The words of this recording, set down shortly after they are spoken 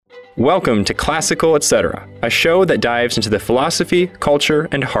Welcome to Classical Etc., a show that dives into the philosophy, culture,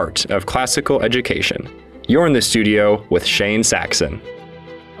 and heart of classical education. You're in the studio with Shane Saxon.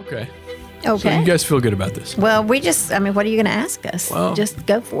 Okay. Okay. So you guys feel good about this? Well, what are you going to ask us? Well, just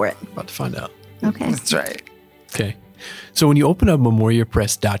go for it. About to find out. Okay. That's right. Okay. So when you open up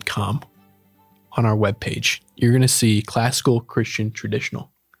memoriapress.com on our webpage, you're going to see classical, Christian,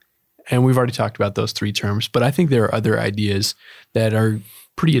 traditional. And we've already talked about those three terms, but I think there are other ideas that are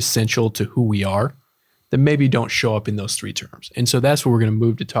pretty essential to who we are that maybe don't show up in those three terms. And so that's what we're going to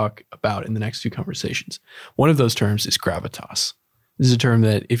move to talk about in the next few conversations. One of those terms is gravitas. This is a term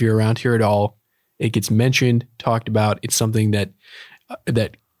that if you're around here at all, it gets mentioned, talked about. It's something that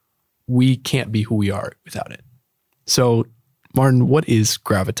we can't be who we are without it. So, Martin, what is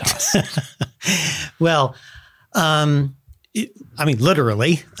gravitas? Well,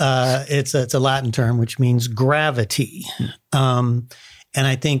 literally, it's a Latin term which means gravity. And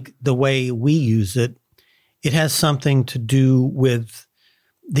I think the way we use it, it has something to do with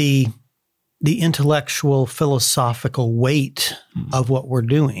the intellectual, philosophical weight of what we're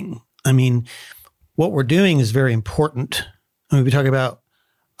doing. I mean, what we're doing is very important. I mean, we talk about,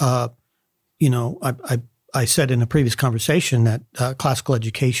 I said in a previous conversation that classical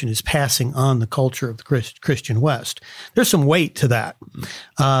education is passing on the culture of the Christian West. There's some weight to that.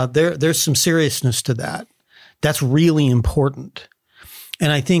 There's some seriousness to that. That's really important.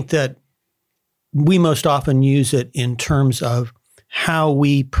 And I think that we most often use it in terms of how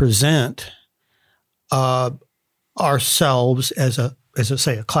we present ourselves as a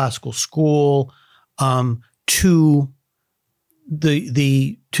classical school to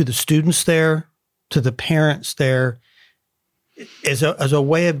the students there, to the parents there, as a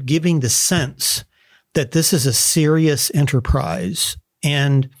way of giving the sense that this is a serious enterprise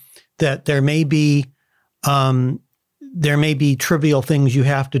and that there may be trivial things you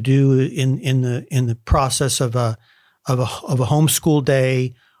have to do in the process of a homeschool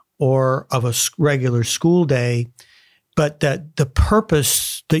day or of a regular school day, but that the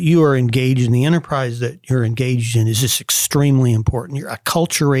purpose that you are engaged in, the enterprise that you're engaged in, is just extremely important. You're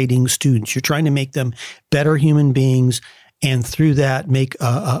acculturating students. You're trying to make them better human beings, and through that make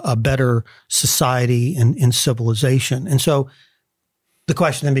a better society and civilization. And so the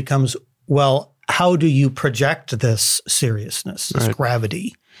question then becomes, well, how do you project this seriousness, this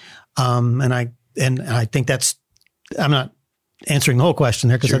gravity? And I think I'm not answering the whole question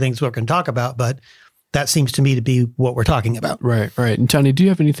there because I think it's what we're going to talk about, but that seems to me to be what we're talking about. Right. And Tanya, do you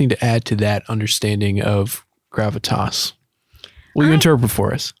have anything to add to that understanding of gravitas? Will you interpret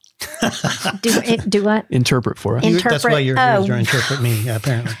for us? Do what? Interpret for us. That's why you're here to interpret me,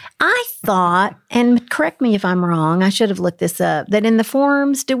 apparently. I thought, and correct me if I'm wrong, I should have looked this up, that in the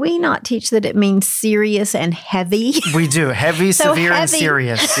forms, do we not teach that it means serious and heavy? We do. Heavy, severe, and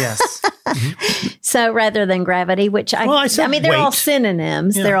serious. Yes. So rather than gravity, which they're all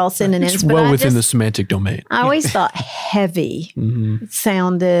synonyms. Yeah. They're all synonyms. It's well within the semantic domain. I always thought heavy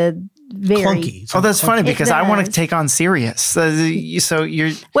sounded very clunky. Oh, that's funny because I want to take on serious. So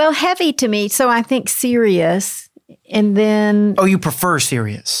you're heavy to me. So I think serious, and then you prefer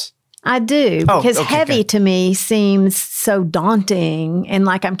serious. I do because heavy to me seems so daunting and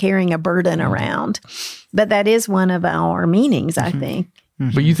like I'm carrying a burden around. But that is one of our meanings, I think.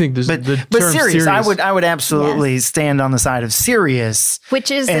 Mm-hmm. But you think the term serious? I would absolutely stand on the side of serious,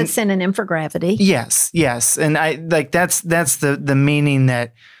 which is a synonym for gravity. Yes, and I like that's the meaning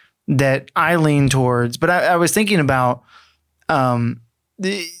that I lean towards. But I was thinking about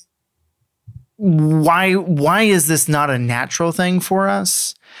why is this not a natural thing for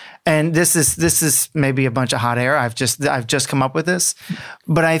us? And this is maybe a bunch of hot air. I've just come up with this,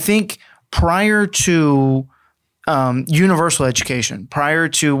 but I think prior to universal education, prior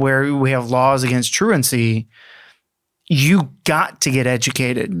to where we have laws against truancy, you got to get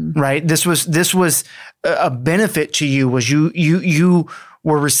educated, right? This was a benefit to you. Was you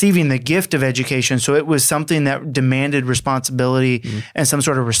were receiving the gift of education, so it was something that demanded responsibility and some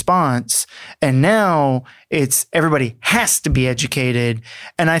sort of response. And now it's everybody has to be educated,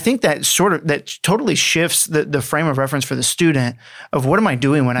 and I think that totally shifts the frame of reference for the student of what am I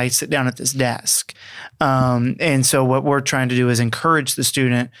doing when I sit down at this desk. And so what we're trying to do is encourage the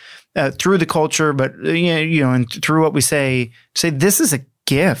student through the culture, but and through what we say this is a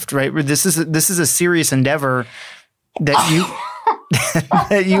gift, right? This is a serious endeavor that you.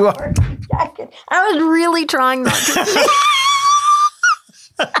 That you are. I was really trying not to.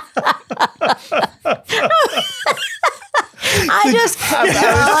 I was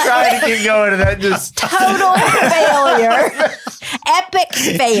trying to keep going, and that just total failure, epic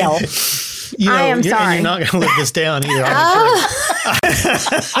fail. I am sorry. You're not going to live this down either.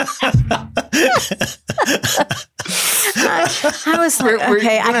 I was like,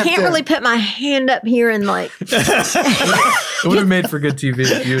 okay, I can't really put my hand up here and like. It would have made for good TV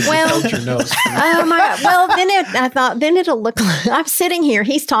if you held your nose. Oh my God. Well, I thought it'll look like I'm sitting here.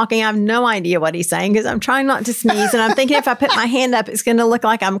 He's talking. I have no idea what he's saying because I'm trying not to sneeze. And I'm thinking if I put my hand up, it's going to look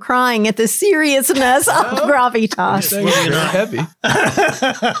like I'm crying at the seriousness of gravitas. It's heavy.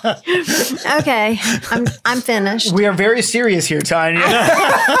 Okay. I'm finished. We are very serious here, Tanya.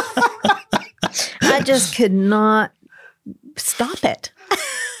 I just could not stop it.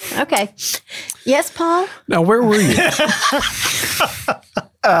 Okay. Yes, Paul? Now, where were you?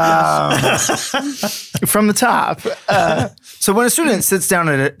 From the top. So when a student sits down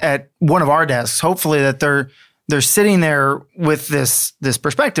at one of our desks, hopefully that they're sitting there with this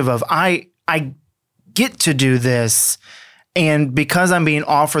perspective of I get to do this, and because I'm being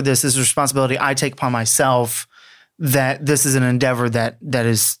offered this as a responsibility, I take upon myself that this is an endeavor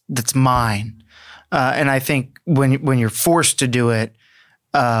that's mine. And I think when you're forced to do it,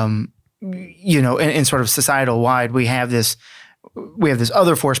 in sort of societal wide, we have this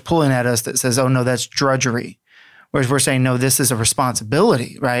other force pulling at us that says, "Oh no, that's drudgery," whereas we're saying, "No, this is a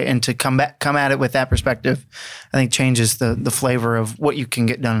responsibility," right? And to come at it with that perspective, I think changes the flavor of what you can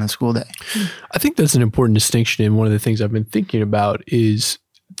get done in a school day. I think that's an important distinction, and one of the things I've been thinking about is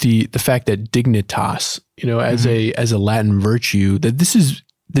the fact that dignitas, as a Latin virtue, that this is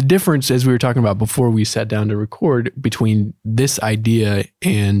the difference, as we were talking about before we sat down to record, between this idea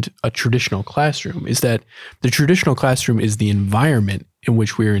and a traditional classroom, is that the traditional classroom is the environment in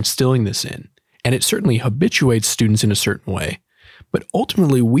which we are instilling this in. And it certainly habituates students in a certain way. But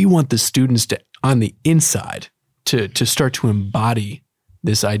ultimately, we want the students to, on the inside, to start to embody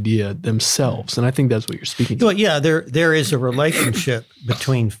this idea themselves. And I think that's what you're speaking to. Well, yeah, there is a relationship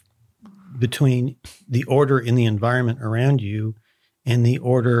between the order in the environment around you and the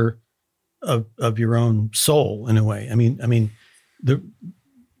order of your own soul, in a way. I mean, when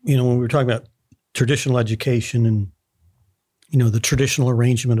we were talking about traditional education and, the traditional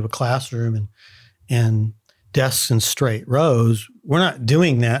arrangement of a classroom and desks in straight rows, we're not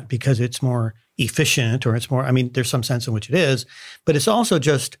doing that because it's more efficient or it's more, there's some sense in which it is, but it's also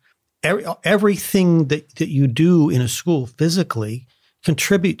just everything that you do in a school physically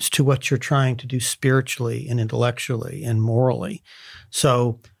contributes to what you're trying to do spiritually and intellectually and morally.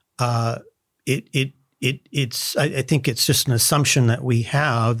 So it's I think it's just an assumption that we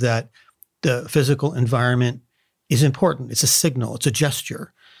have that the physical environment is important. It's a signal. It's a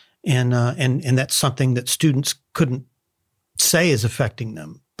gesture, and that's something that students couldn't say is affecting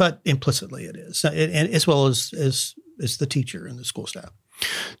them, but implicitly it is, and as well as the teacher and the school staff.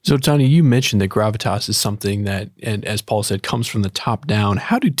 So, Tanya, you mentioned that gravitas is something that, and as Paul said, comes from the top down.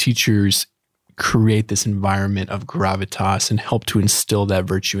 How do teachers create this environment of gravitas and help to instill that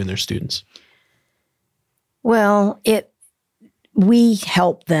virtue in their students? Well, we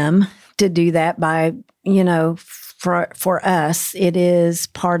help them to do that by, for us, it is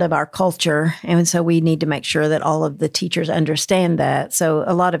part of our culture. And so we need to make sure that all of the teachers understand that. So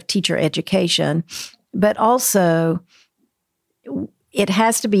a lot of teacher education, but also it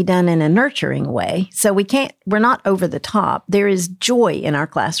has to be done in a nurturing way. So we're not over the top. There is joy in our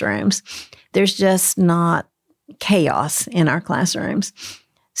classrooms. There's just not chaos in our classrooms.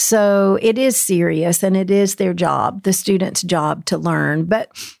 So it is serious and it is their job, the student's job to learn. But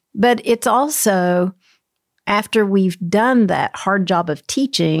it's also, after we've done that hard job of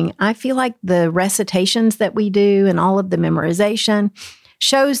teaching, I feel like the recitations that we do and all of the memorization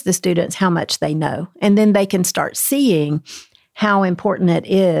shows the students how much they know. And then they can start seeing how important it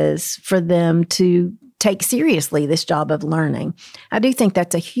is for them to take seriously this job of learning. I do think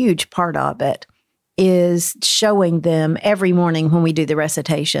that's a huge part of it, is showing them every morning when we do the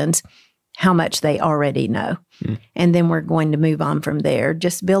recitations how much they already know. And then we're going to move on from there,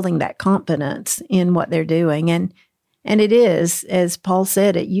 just building that confidence in what they're doing. And it is, as Paul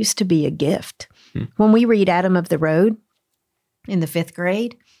said, it used to be a gift. When we read Adam of the Road in the 5th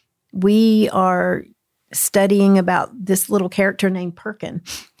grade, we are studying about this little character named Perkin,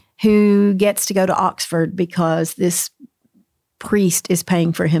 who gets to go to Oxford because this priest is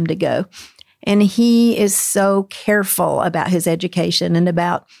paying for him to go. And he is so careful about his education and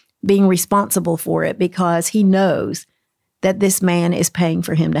about being responsible for it because he knows that this man is paying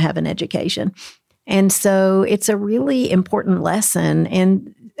for him to have an education. And so it's a really important lesson.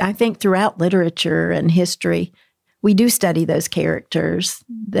 And I think throughout literature and history, we do study those characters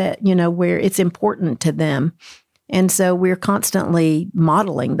that, where it's important to them. And so we're constantly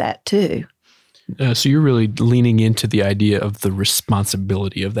modeling that too. So you're really leaning into the idea of the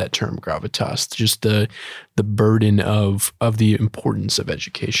responsibility of that term gravitas, just the burden of the importance of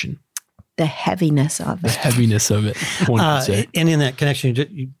education. The heaviness of it. The heaviness of it, one could say. And in that connection,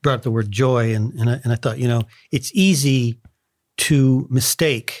 you brought up the word joy, and I thought, it's easy to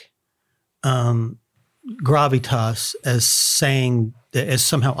mistake gravitas as saying as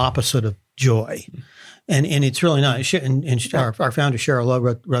somehow opposite of joy, and it's really not. And our founder Cheryl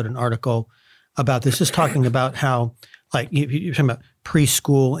Lowe wrote an article about this, just talking about how, like you're talking about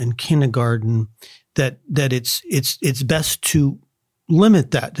preschool and kindergarten, that it's best to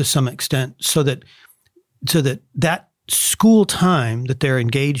limit that to some extent, so that school time that they're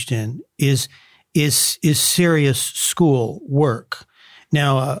engaged in is serious school work.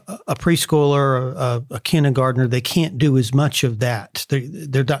 Now, a preschooler, a kindergartner, they can't do as much of that.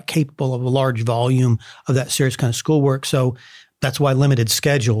 They're not capable of a large volume of that serious kind of schoolwork. So that's why limited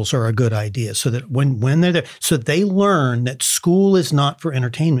schedules are a good idea. So that when they're there, so they learn that school is not for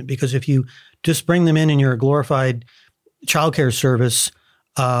entertainment. Because if you just bring them in your glorified childcare service,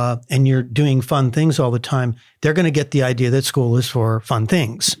 and you're doing fun things all the time, they're going to get the idea that school is for fun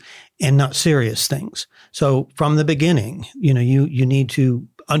things and not serious things. So from the beginning, you need to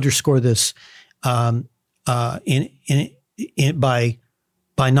underscore this by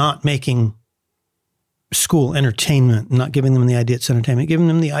not making school entertainment, not giving them the idea it's entertainment, giving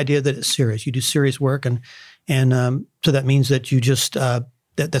them the idea that it's serious. You do serious work, and so that means that you just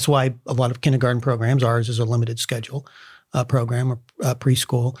that's why a lot of kindergarten programs, ours is a limited schedule program or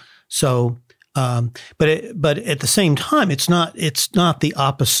preschool. So, but at the same time, it's not the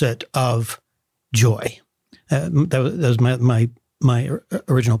opposite of joy. That was my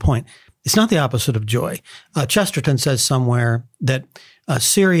original point. It's not the opposite of joy. Chesterton says somewhere that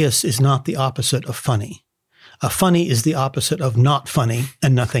serious is not the opposite of funny. Funny is the opposite of not funny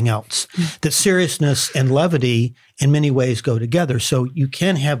and nothing else. That seriousness and levity in many ways go together. So you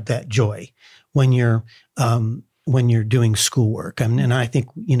can have that joy when you're doing schoolwork. And I think,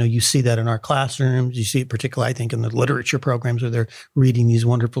 you see that in our classrooms. You see it particularly, I think, in the literature programs where they're reading these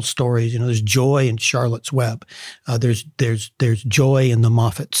wonderful stories. There's joy in Charlotte's Web. There's joy in the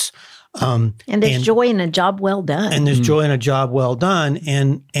Moffats. And there's joy in a job well done. And there's joy in a job well done.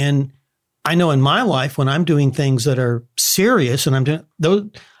 And I know in my life, when I'm doing things that are serious, and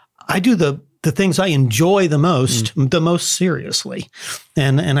I do the things I enjoy the most seriously.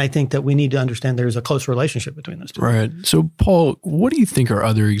 And I think that we need to understand there's a close relationship between those two. Right. So, Paul, what do you think are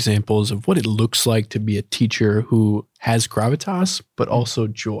other examples of what it looks like to be a teacher who has gravitas, but also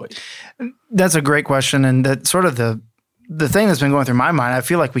joy? That's a great question. And that's sort of the thing that's been going through my mind. I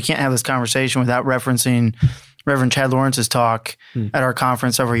feel like we can't have this conversation without referencing Reverend Chad Lawrence's talk at our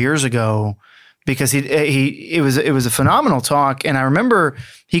conference several years ago, because it was a phenomenal talk. And I remember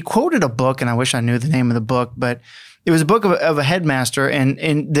he quoted a book, and I wish I knew the name of the book, but it was a book of a headmaster. And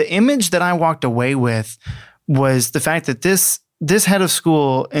the image that I walked away with was the fact that this head of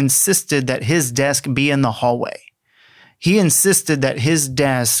school insisted that his desk be in the hallway. He insisted that his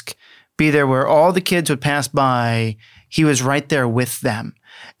desk be there where all the kids would pass by. He was right there with them.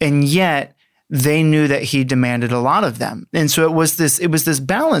 And yet they knew that he demanded a lot of them. And so it was this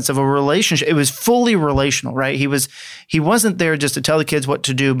balance of a relationship. It was fully relational, right? He wasn't there just to tell the kids what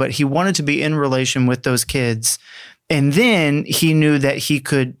to do, but he wanted to be in relation with those kids. And then he knew that he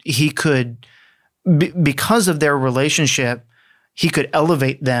could, because of their relationship, he could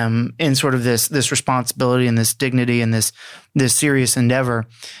elevate them in sort of this responsibility and this dignity and this serious endeavor.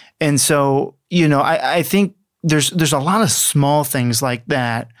 And so, I think there's a lot of small things like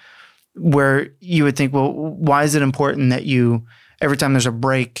that where you would think, well, why is it important that every time there's a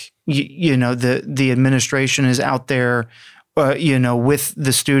break, the administration is out there, with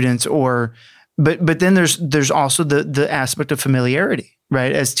the students, but then there's also the aspect of familiarity,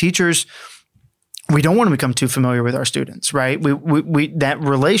 right? As teachers, we don't want to become too familiar with our students, right? We that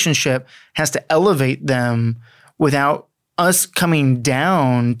relationship has to elevate them without us coming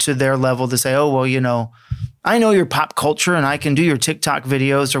down to their level to say, oh, well, I know your pop culture and I can do your TikTok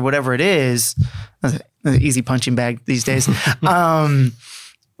videos or whatever it is. That's an easy punching bag these days.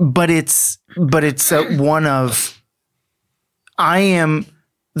 But it's one of, I am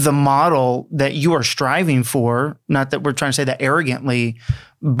the model that you are striving for. Not that we're trying to say that arrogantly,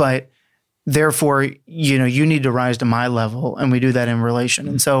 but therefore, you need to rise to my level, and we do that in relation.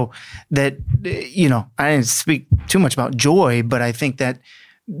 And so that, I didn't speak too much about joy, but I think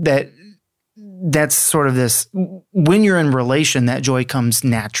that's sort of this, when you're in relation, that joy comes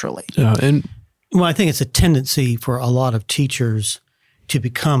naturally. Yeah, Well, I think it's a tendency for a lot of teachers to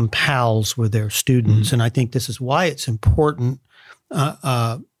become pals with their students. And I think this is why it's important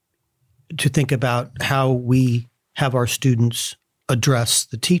to think about how we have our students address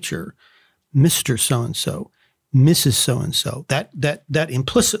the teacher, Mr. So-and-so, Mrs. So-and-so. That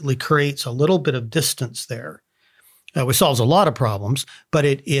implicitly creates a little bit of distance there, which solves a lot of problems, but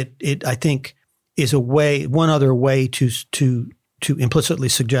it I think is one other way to implicitly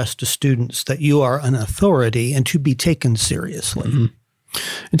suggest to students that you are an authority and to be taken seriously. Mm-hmm.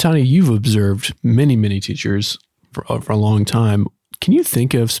 And Tanya, you've observed many, many teachers for a long time. Can you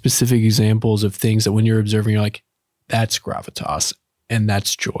think of specific examples of things that when you're observing, you're like, that's gravitas and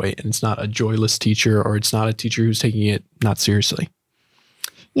that's joy, and it's not a joyless teacher, or it's not a teacher who's taking it not seriously?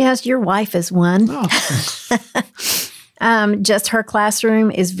 Yes, your wife is one. Oh. Just her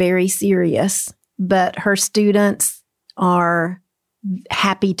classroom is very serious, but her students are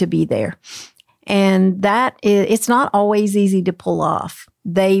happy to be there. And it's not always easy to pull off.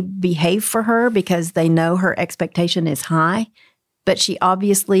 They behave for her because they know her expectation is high, but she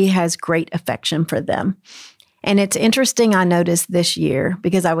obviously has great affection for them. And it's interesting, I noticed this year,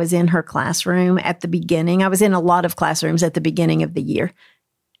 because I was in her classroom at the beginning. I was in a lot of classrooms at the beginning of the year.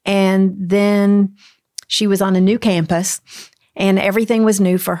 And then she was on a new campus and everything was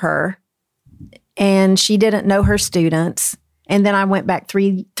new for her. And she didn't know her students. And then I went back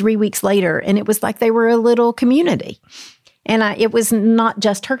three weeks later, and it was like they were a little community. And it was not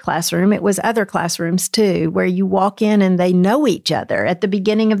just her classroom, it was other classrooms too, where you walk in and they know each other. At the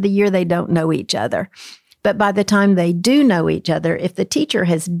beginning of the year, they don't know each other. But by the time they do know each other, if the teacher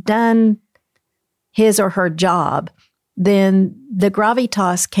has done his or her job, then the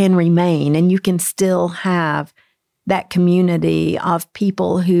gravitas can remain, and you can still have that community of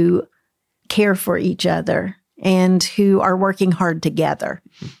people who care for each other and who are working hard together.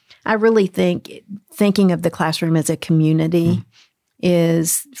 I really think thinking of the classroom as a community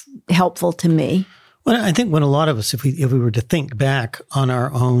is helpful to me. Well, I think when a lot of us, if we were to think back on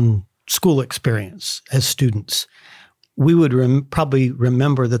our own school experience as students, we would probably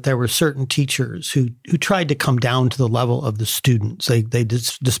remember that there were certain teachers who tried to come down to the level of the students. They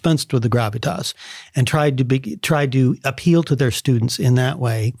dispensed with the gravitas and tried to appeal to their students in that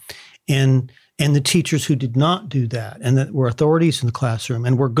way. And the teachers who did not do that and that were authorities in the classroom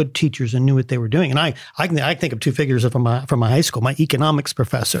and were good teachers and knew what they were doing. And I think of two figures from my high school. My economics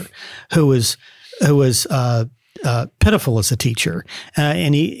professor, who was pitiful as a teacher,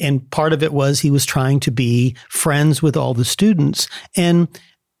 and part of it was he was trying to be friends with all the students, and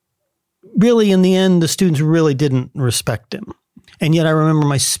really in the end the students really didn't respect him. And yet I remember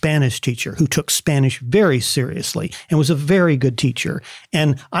my Spanish teacher, who took Spanish very seriously and was a very good teacher.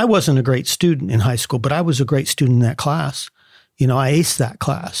 And I wasn't a great student in high school, but I was a great student in that class. You know, I aced that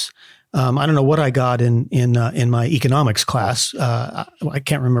class. I don't know what I got in my economics class. I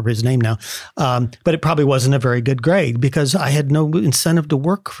can't remember his name now, but it probably wasn't a very good grade because I had no incentive to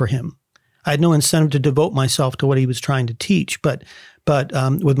work for him. I had no incentive to devote myself to what he was trying to teach. But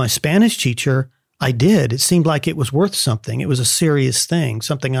with my Spanish teacher, I did. It seemed like it was worth something. It was a serious thing,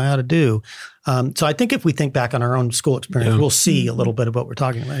 something I ought to do. So I think if we think back on our own school experience, we'll see a little bit of what we're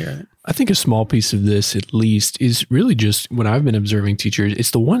talking about here. I think a small piece of this, at least, is really just when I've been observing teachers, it's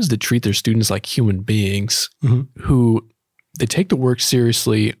the ones that treat their students like human beings, who they take the work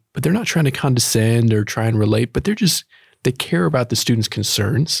seriously, but they're not trying to condescend or try and relate, but they care about the students'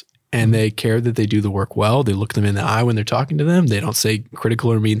 concerns. And they care that they do the work well. They look them in the eye when they're talking to them. They don't say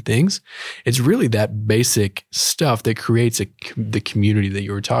critical or mean things. It's really that basic stuff that creates the community that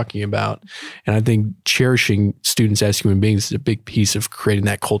you were talking about. And I think cherishing students as human beings is a big piece of creating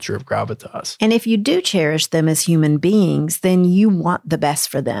that culture of gravitas. And if you do cherish them as human beings, then you want the best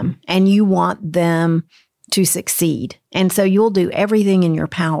for them and you want them to succeed. And so you'll do everything in your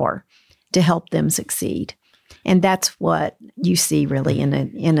power to help them succeed. And that's what you see really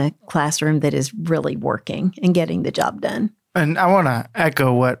in a classroom that is really working and getting the job done. And I want to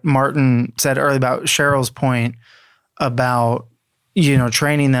echo what Martin said earlier about Cheryl's point about,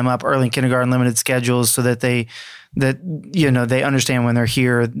 training them up early in kindergarten, limited schedules so that they understand when they're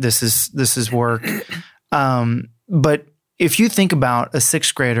here, this is work. But if you think about a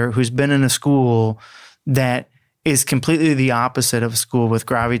sixth grader who's been in a school that is completely the opposite of a school with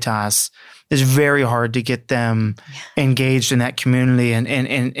gravitas, it's very hard to get them engaged in that community and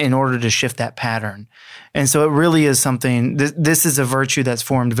in order to shift that pattern. And so it really is something, this is a virtue that's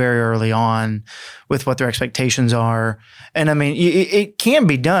formed very early on with what their expectations are. And I mean, it can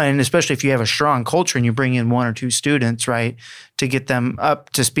be done, especially if you have a strong culture and you bring in one or two students, right, to get them up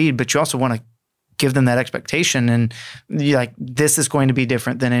to speed, but you also want to give them that expectation and you're like, this is going to be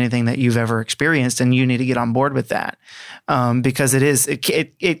different than anything that you've ever experienced. And you need to get on board with that. Because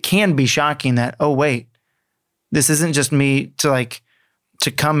it can be shocking that, oh, wait, this isn't just me to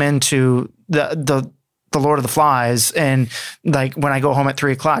come into the Lord of the Flies and like when I go home at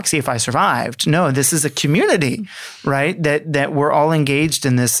 3:00, see if I survived. No, this is a community, right? That we're all engaged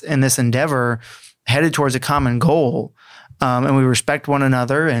in this endeavor, headed towards a common goal, and we respect one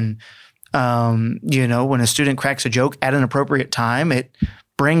another. And when a student cracks a joke at an appropriate time, it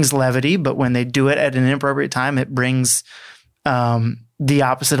brings levity. But when they do it at an inappropriate time, it brings the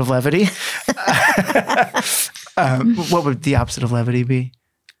opposite of levity. What would the opposite of levity be?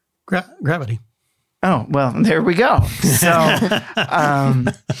 Gravity. Oh, well, there we go. So,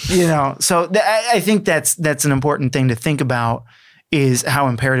 I think that's an important thing to think about, is how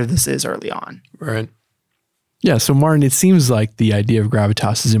imperative this is early on. Right. Yeah. So Martin, it seems like the idea of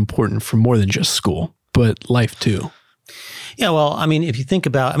gravitas is important for more than just school, but life too. Yeah. Well, I mean, if you think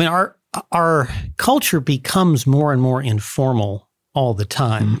about, our culture becomes more and more informal all the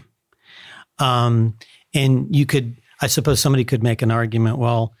time. And I suppose somebody could make an argument,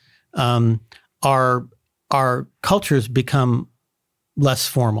 well, our cultures become less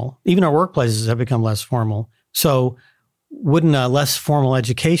formal. Even our workplaces have become less formal. So wouldn't a less formal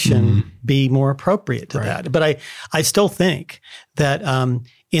education be more appropriate to that? But I still think that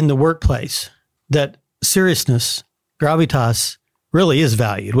in the workplace, that seriousness, gravitas, really is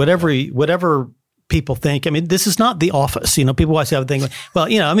valued. Whatever people think. I mean, this is not the office. People always have a thing. Well,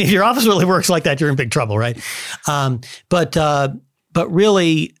 if your office really works like that, you're in big trouble, right? But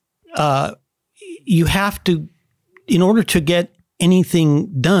really, you have to, in order to get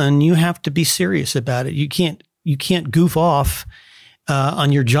anything done, you have to be serious about it. You can't goof off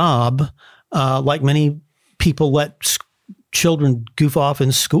on your job like many people let children goof off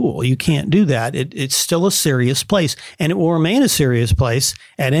in school. You can't do that. It's still a serious place, and it will remain a serious place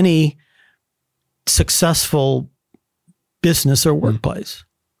at any successful business or workplace.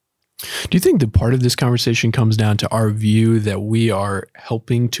 Do you think that part of this conversation comes down to our view that we are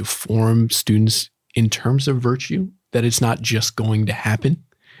helping to form students in terms of virtue, that it's not just going to happen?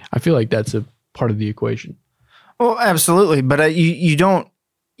 I feel like that's a part of the equation. Well, absolutely. But you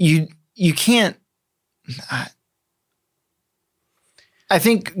can't. I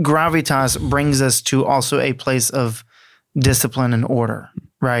think gravitas brings us to also a place of discipline and order,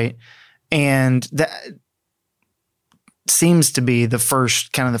 right? And that seems to be the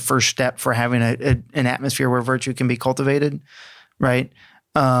first step for having an atmosphere where virtue can be cultivated, right?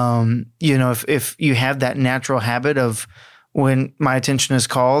 If you have that natural habit of, when my attention is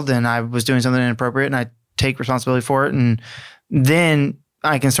called and I was doing something inappropriate and I take responsibility for it, and then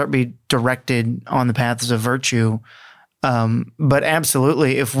I can start be directed on the paths of virtue. But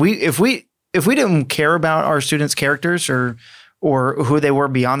absolutely, if we didn't care about our students' characters or who they were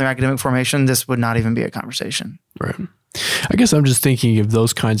beyond their academic formation, this would not even be a conversation. Right. I guess I'm just thinking of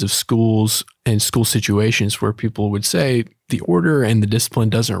those kinds of schools and school situations where people would say the order and the discipline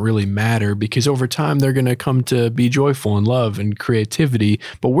doesn't really matter because over time they're going to come to be joyful and love and creativity.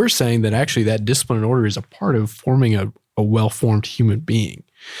 But we're saying that actually that discipline and order is a part of forming a well-formed human being.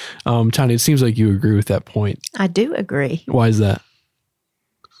 Tanya, it seems like you agree with that point. I do agree. Why is that?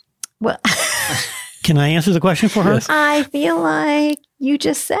 Well, can I answer the question for her? Yes. I feel like you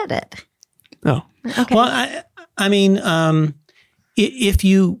just said it. Oh, okay. Well, I mean, if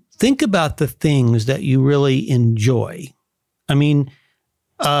you think about the things that you really enjoy,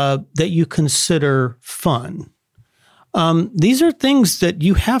 that you consider fun, these are things that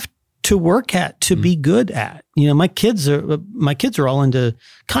you have to work at to be good at. My kids are all into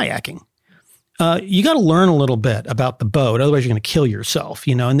kayaking. You got to learn a little bit about the boat, otherwise you're going to kill yourself.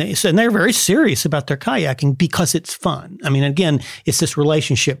 And they're very serious about their kayaking because it's fun. Again, it's this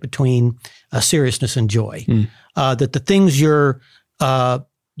relationship between seriousness and joy. That the things you're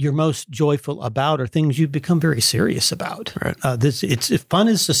most joyful about are things you've become very serious about. Right. Fun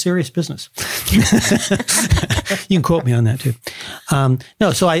is a serious business. You can quote me on that too.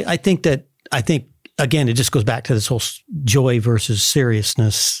 So I think again, it just goes back to this whole joy versus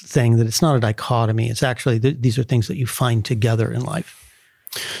seriousness thing, that it's not a dichotomy. It's actually, these are things that you find together in life.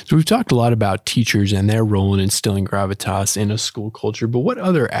 So we've talked a lot about teachers and their role in instilling gravitas in a school culture, but what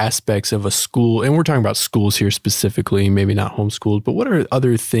other aspects of a school, and we're talking about schools here specifically, maybe not homeschooled, but what are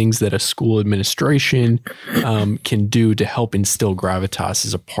other things that a school administration can do to help instill gravitas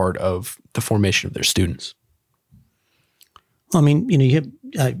as a part of the formation of their students? Well,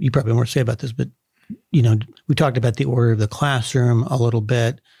 you probably have more to say about this, but we talked about the order of the classroom a little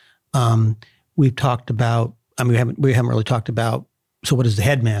bit. We've talked about, we haven't really talked about, so what does the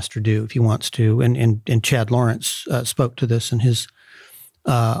headmaster do if he wants to? And Chad Lawrence spoke to this in his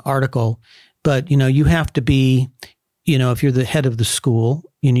article. But, you have to be if you're the head of the school,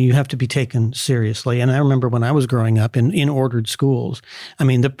 you have to be taken seriously. And I remember when I was growing up in ordered schools, I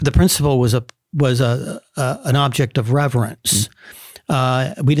mean, the principal was an object of reverence.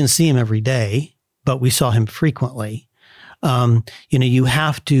 We didn't see him every day, but we saw him frequently. You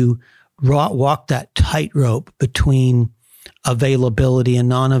have to walk that tightrope between availability and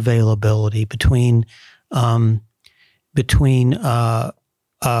non-availability, between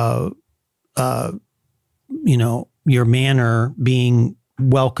your manner being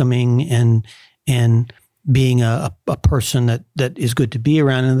welcoming and being a person that is good to be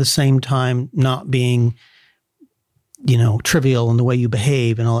around, and at the same time not being trivial in the way you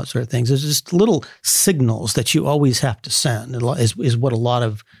behave and all that sort of things. There's just little signals that you always have to send is what a lot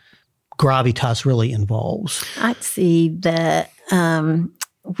of gravitas really involves. I see that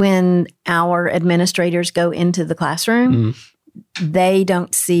when our administrators go into the classroom, they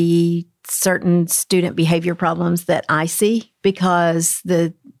don't see certain student behavior problems that I see, because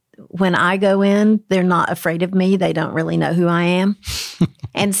when I go in, they're not afraid of me. They don't really know who I am.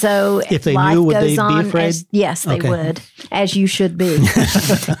 And so if they life knew, would goes they on be afraid? Yes, they Okay. would, as you should be.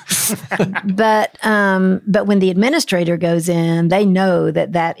 But when the administrator goes in, they know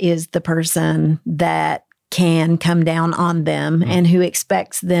that is the person that can come down on them and who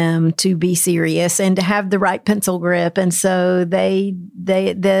expects them to be serious and to have the right pencil grip. And so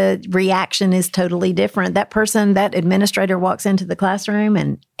the reaction is totally different. That administrator walks into the classroom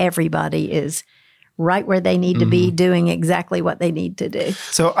and everybody is right where they need to be, doing exactly what they need to do.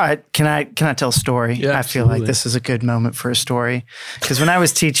 So can I tell a story? Yeah, I feel like absolutely. this is a good moment for a story, because when I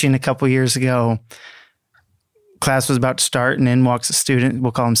was teaching a couple years ago, class was about to start, and in walks a student.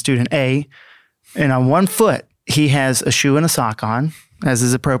 We'll call him student A, and on one foot he has a shoe and a sock on, as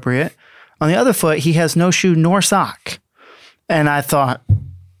is appropriate. On the other foot he has no shoe nor sock, and I thought,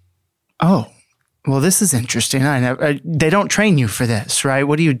 oh, well, this is interesting. They don't train you for this, right?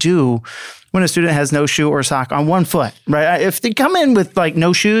 What do you do when a student has no shoe or sock on one foot, right? If they come in with like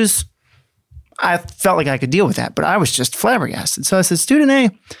no shoes, I felt like I could deal with that, but I was just flabbergasted. So I said, student A,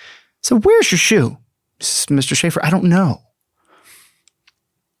 so where's your shoe? Mr. Schaefer, I don't know.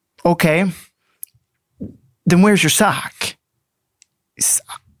 Okay, then where's your sock?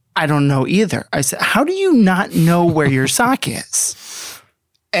 I don't know either. I said, how do you not know where your sock is?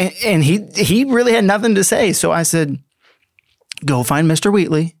 And he really had nothing to say. So I said, go find Mr.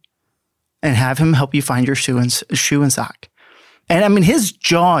 Wheatley and have him help you find your shoe and sock. And I mean, his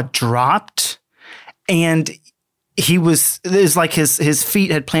jaw dropped, and it was like his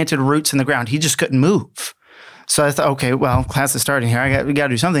feet had planted roots in the ground. He just couldn't move. So I thought, okay, well, class is starting here. We got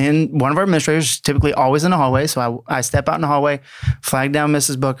to do something. And one of our administrators is typically always in the hallway. So I step out in the hallway, flag down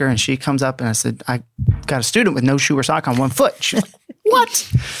Mrs. Booker, and she comes up and I said, I got a student with no shoe or sock on one foot. She's like,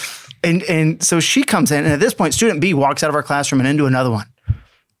 what? And so she comes in, and at this point, student B walks out of our classroom and into another one.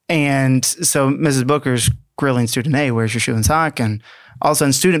 And so Mrs. Booker's grilling student A, where's your shoe and sock? And all of a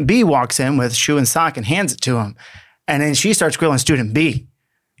sudden, student B walks in with shoe and sock and hands it to him. And then she starts grilling student B,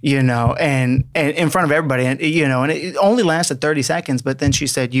 and in front of everybody. And, and it only lasted 30 seconds. But then she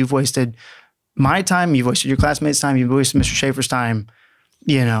said, you've wasted my time. You've wasted your classmates' time. You've wasted Mr. Schaefer's time,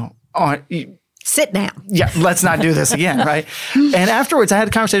 Sit down. Yeah, let's not do this again, right? And afterwards, I had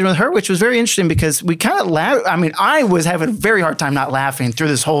a conversation with her, which was very interesting, because we kind of laughed. I mean, I was having a very hard time not laughing through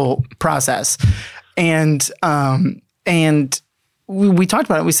this whole process. And we talked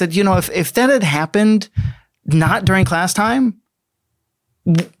about it. We said, if that had happened not during class time,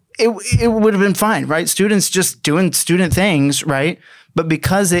 it would have been fine, right? Students just doing student things, right? But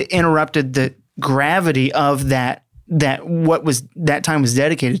because it interrupted the gravity of that what was that time was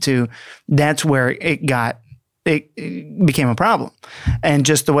dedicated to, that's where it became a problem. And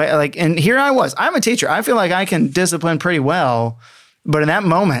just the way, and here I was, I'm a teacher. I feel like I can discipline pretty well, but in that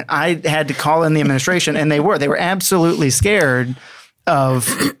moment I had to call in the administration, and they were absolutely scared of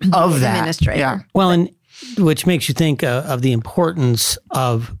that. Administrator. Yeah. Well, and which makes you think of the importance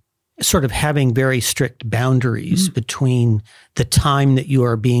of sort of having very strict boundaries between the time that you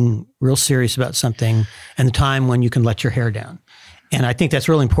are being real serious about something and the time when you can let your hair down. And I think that's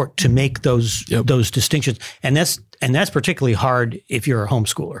really important to make those distinctions. And that's particularly hard if you're a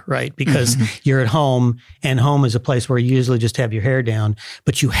homeschooler, right? Because you're at home, and home is a place where you usually just have your hair down,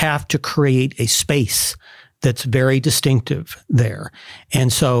 but you have to create a space that's very distinctive there.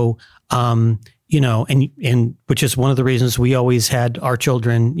 And so, and which is one of the reasons we always had our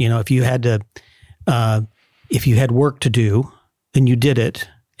children, if you had work to do, then you did it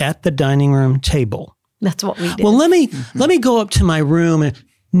at the dining room table. That's what we did. Well, let me go up to my room, and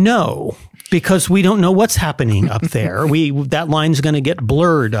No, because we don't know what's happening up there. That line's going to get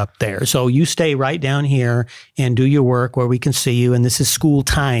blurred up there. So you stay right down here and do your work where we can see you. And this is school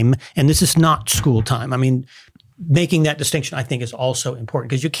time, and this is not school time. I mean, making that distinction, I think, is also important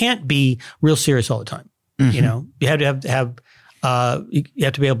because you can't be real serious all the time. Mm-hmm. You know, you have to have you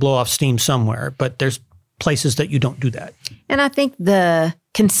have to be able to blow off steam somewhere. But there's places that you don't do that. And I think the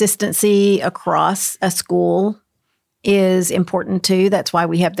consistency across a school is important too. That's why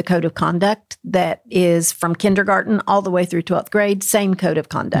we have the code of conduct that is from kindergarten all the way through 12th grade, same code of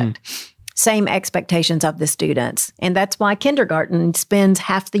conduct, same expectations of the students. And that's why kindergarten spends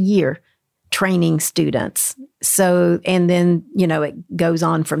half the year training students. So, and then, you know, it goes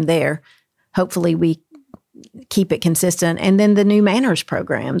on from there. Hopefully we keep it consistent. And then the new manners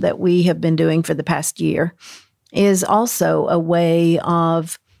program that we have been doing for the past year is also a way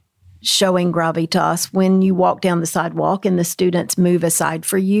of showing gravitas when you walk down the sidewalk and the students move aside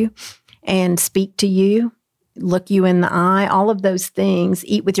for you and speak to you, look you in the eye, all of those things,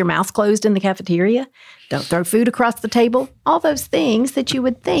 eat with your mouth closed in the cafeteria, don't throw food across the table, all those things that you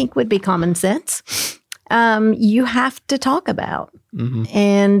would think would be common sense, you have to talk about. Mm-hmm.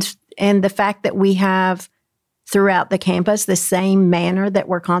 And the fact that we have throughout the campus the same manner that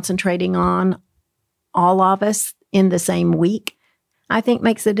we're concentrating on, all of us in the same week, I think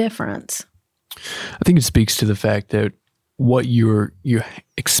makes a difference. I think it speaks to the fact that what you're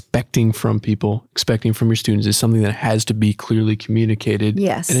expecting from people, expecting from your students is something that has to be clearly communicated.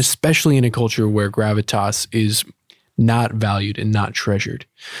 Yes. And especially in a culture where gravitas is not valued and not treasured.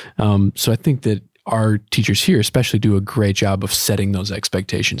 So I think that our teachers here especially do a great job of setting those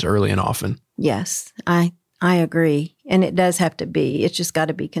expectations early and often. Yes, I agree. And it does have to be. It's just got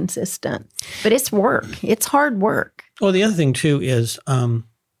to be consistent. But it's work. It's hard work. Well, the other thing, too, is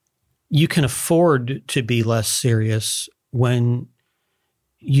you can afford to be less serious when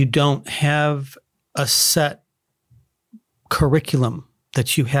you don't have a set curriculum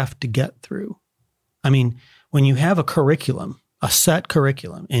that you have to get through. I mean, when you have a curriculum, a set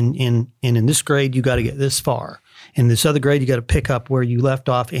curriculum, and in this grade, you got to get this far. In this other grade, you got to pick up where you left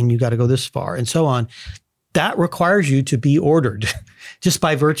off and you got to go this far and so on. That requires you to be ordered just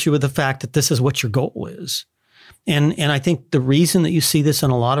by virtue of the fact that this is what your goal is. And I think the reason that you see this in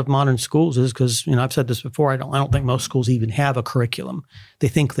a lot of modern schools is because, you know, I've said this before, I don't think most schools even have a curriculum. They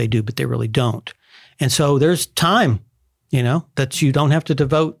think they do, but they really don't. And so there's time, you know, that you don't have to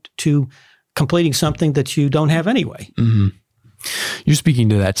devote to completing something that you don't have anyway. Mm-hmm. You're speaking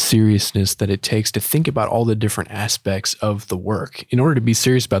to that seriousness that it takes to think about all the different aspects of the work. In order to be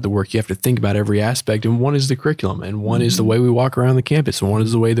serious about the work, you have to think about every aspect. And one is the curriculum, and one is the way we walk around the campus, and one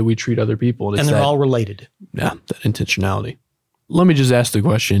is the way that we treat other people. And they're all related. Yeah, that intentionality. Let me just ask the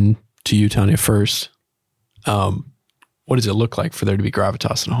question to you, Tanya, first. What does it look like for there to be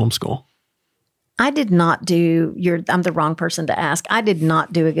gravitas in a homeschool? I did not do I'm the wrong person to ask. I did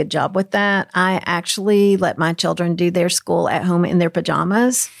not do a good job with that. I actually let my children do their school at home in their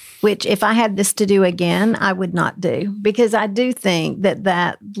pajamas, which if I had this to do again, I would not do, because I do think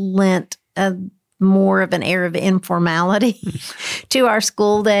that lent more of an air of informality to our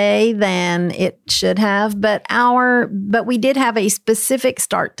school day than it should have. But we did have a specific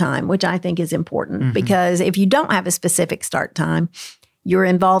start time, which I think is important, because if you don't have a specific start time, you're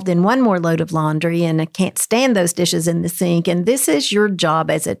involved in one more load of laundry and I can't stand those dishes in the sink. And this is your job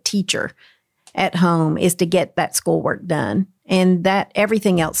as a teacher at home, is to get that schoolwork done. And that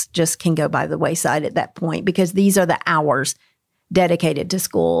everything else just can go by the wayside at that point, because these are the hours dedicated to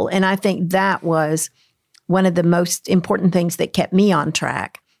school. And I think that was one of the most important things that kept me on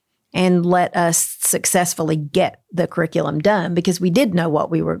track and let us successfully get the curriculum done, because we did know what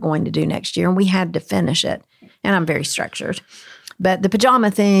we were going to do next year and we had to finish it. And I'm very structured. But the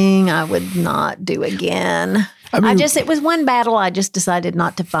pajama thing, I would not do again. I mean, it was one battle I just decided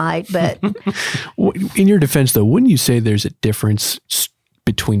not to fight. But in your defense, though, wouldn't you say there's a difference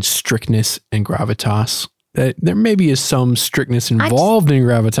between strictness and gravitas? That there maybe is some strictness involved in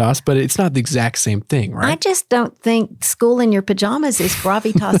gravitas, but it's not the exact same thing, right? I just don't think school in your pajamas is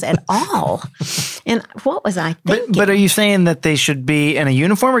gravitas at all. And what was I thinking? But are you saying that they should be in a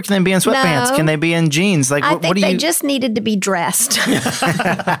uniform, or can they be in sweatpants? No. Can they be in jeans? Like, I think they just needed to be dressed.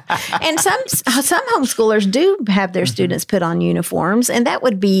 And some homeschoolers do have their students put on uniforms, and that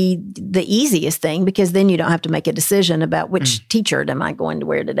would be the easiest thing, because then you don't have to make a decision about which t-shirt am I going to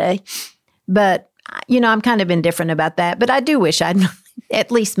wear today. But you know, I'm kind of indifferent about that, but I do wish I'd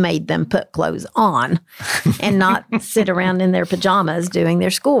at least made them put clothes on and not sit around in their pajamas doing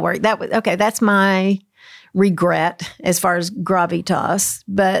their schoolwork. That's my regret as far as gravitas.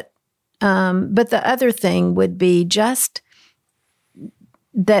 But the other thing would be just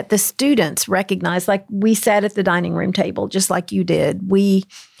that the students recognized, like we sat at the dining room table, just like you did. We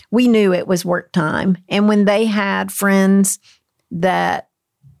knew it was work time. And when they had friends that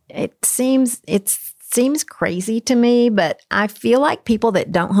it seems crazy to me, but I feel like people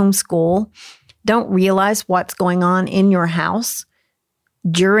that don't homeschool don't realize what's going on in your house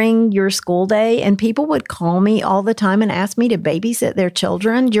during your school day. And people would call me all the time and ask me to babysit their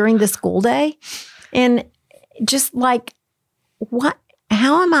children during the school day. And just like, what?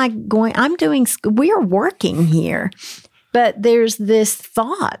 How am I going? We are working here. But there's this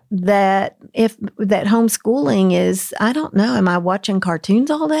thought that that homeschooling is, I don't know, am I watching cartoons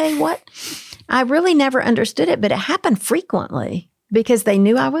all day? What? I really never understood it, but it happened frequently because they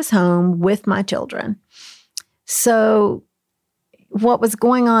knew I was home with my children. So what was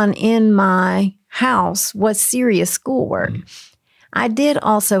going on in my house was serious schoolwork. I did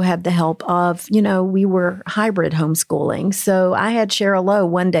also have the help of, we were hybrid homeschooling. So I had Cheryl Lowe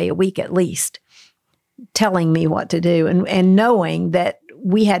one day a week at least telling me what to do and knowing that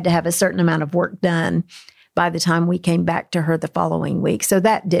we had to have a certain amount of work done by the time we came back to her the following week. So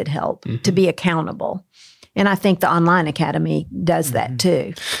that did help to be accountable. And I think the online academy does that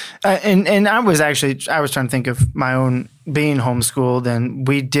too. And I was trying to think of my own being homeschooled, and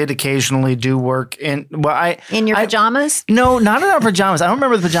we did occasionally do work in your pajamas? No, not in our pajamas. I don't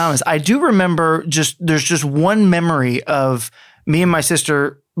remember the pajamas. I do remember there's just one memory of me and my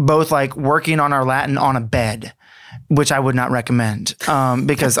sister both like working on our Latin on a bed, which I would not recommend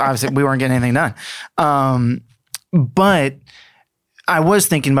because obviously we weren't getting anything done. But I was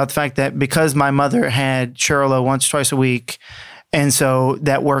thinking about the fact that because my mother had Cheryl Lowe once, twice a week, and so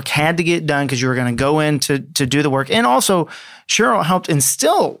that work had to get done because you were going to go in to do the work. And also Cheryl helped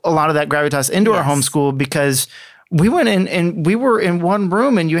instill a lot of that gravitas into our homeschool because we went in and we were in one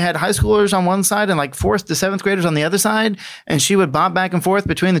room and you had high schoolers on one side and like 4th to 7th graders on the other side. And she would bob back and forth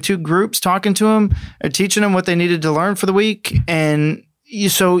between the two groups, talking to them, teaching them what they needed to learn for the week. And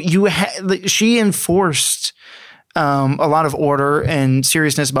she enforced a lot of order and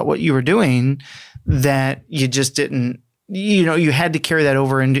seriousness about what you were doing that you just didn't, you had to carry that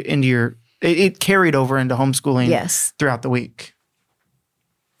over into your, it carried over into homeschooling throughout the week.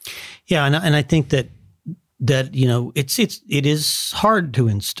 Yeah. And I think that it is hard to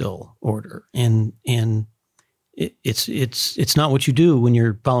instill order and it's not what you do when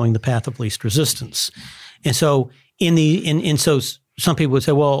you're following the path of least resistance. And so so some people would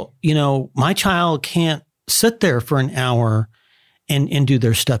say, well, my child can't sit there for an hour and do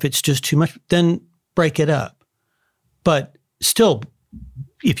their stuff. It's just too much. Then break it up. But still,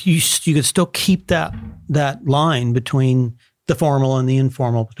 if you could still keep that line between the formal and the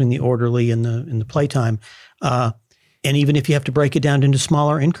informal, between the orderly and the playtime, and even if you have to break it down into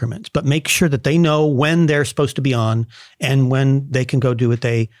smaller increments, but make sure that they know when they're supposed to be on and when they can go do what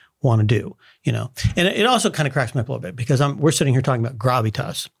they want to do. And it also kind of cracks me up a little bit because we're sitting here talking about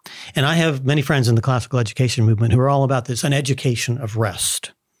gravitas, and I have many friends in the classical education movement who are all about this, an education of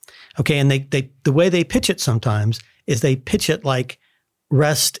rest. Okay, and they the way they pitch it sometimes is they pitch it like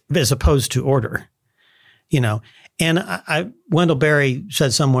rest as opposed to order. And Wendell Berry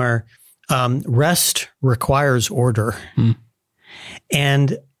said somewhere, rest requires order,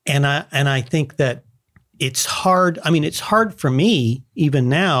 and I think that. It's hard. I mean, it's hard for me even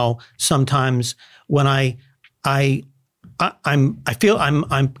now. Sometimes when I feel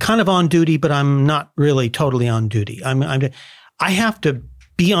I'm kind of on duty, but I'm not really totally on duty. I have to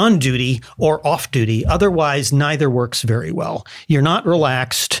be on duty or off duty. Otherwise, neither works very well. You're not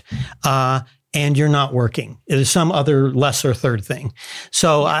relaxed, and you're not working. It is some other lesser third thing.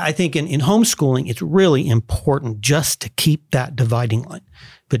 So I think in homeschooling, it's really important just to keep that dividing line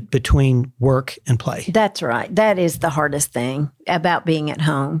between work and play. That's right. That is the hardest thing about being at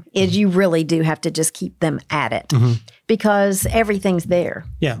home is you really do have to just keep them at it because everything's there.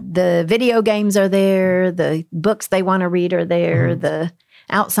 Yeah. The video games are there. The books they want to read are there. The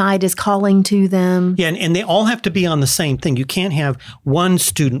outside is calling to them. Yeah, and they all have to be on the same thing. You can't have one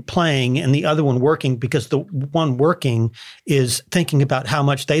student playing and the other one working because the one working is thinking about how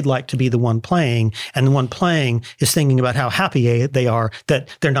much they'd like to be the one playing, and the one playing is thinking about how happy they are that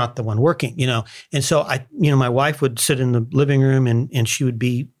they're not the one working, And so my wife would sit in the living room and she would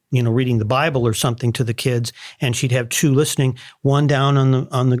be reading the Bible or something to the kids, and she'd have two listening, one down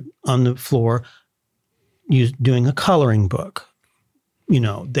on the floor, doing a coloring book.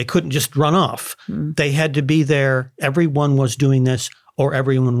 They couldn't just run off. They had to be there. Everyone was doing this or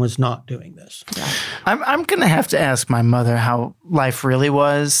everyone was not doing this. I'm going to have to ask my mother how life really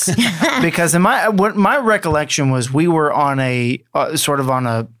was because my recollection was we were on a sort of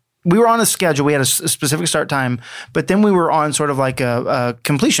on we were on a schedule. We had a specific start time, but then we were on sort of like a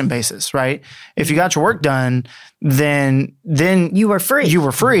completion basis, right? If you got your work done, then you were free. You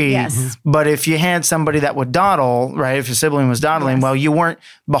were free. Yes. But if you had somebody that would dawdle, right? If your sibling was dawdling, well, you weren't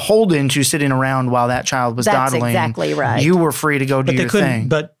beholden to sitting around while that child was That's dawdling. exactly right. You were free to go do your thing.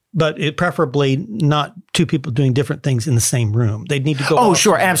 But it preferably not two people doing different things in the same room. They'd need to go. Oh, out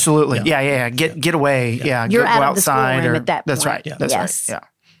sure, somewhere. absolutely. Yeah. Get away. Yeah, You're go out of outside the schoolroom at that That's point. right. Yeah. That's Yes. right. Yeah.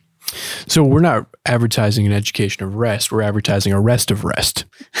 So we're not advertising an education of rest. We're advertising a rest of rest,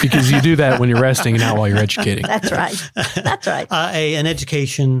 because you do that when you're resting and not while you're educating. That's right. That's right. An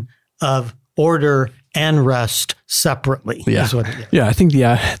education of order and rest separately. Yeah. Is what it is. Yeah, I think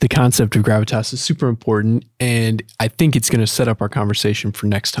the concept of gravitas is super important, and I think it's going to set up our conversation for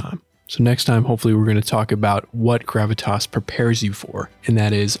next time. So next time, hopefully, we're going to talk about what gravitas prepares you for, and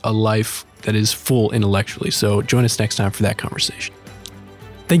that is a life that is full intellectually. So join us next time for that conversation.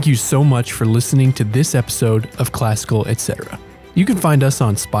 Thank you so much for listening to this episode of Classical Etc. You can find us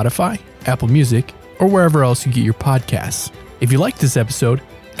on Spotify, Apple Music, or wherever else you get your podcasts. If you liked this episode,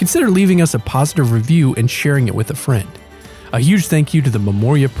 consider leaving us a positive review and sharing it with a friend. A huge thank you to the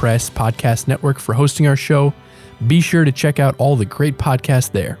Memoria Press Podcast Network for hosting our show. Be sure to check out all the great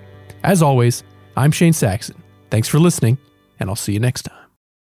podcasts there. As always, I'm Shane Saxon. Thanks for listening, and I'll see you next time.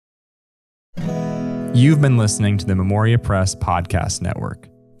 You've been listening to the Memoria Press Podcast Network,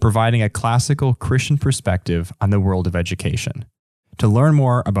 providing a classical Christian perspective on the world of education. To learn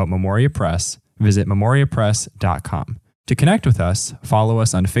more about Memoria Press, visit memoriapress.com. To connect with us, follow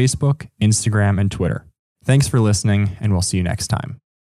us on Facebook, Instagram, and Twitter. Thanks for listening, and we'll see you next time.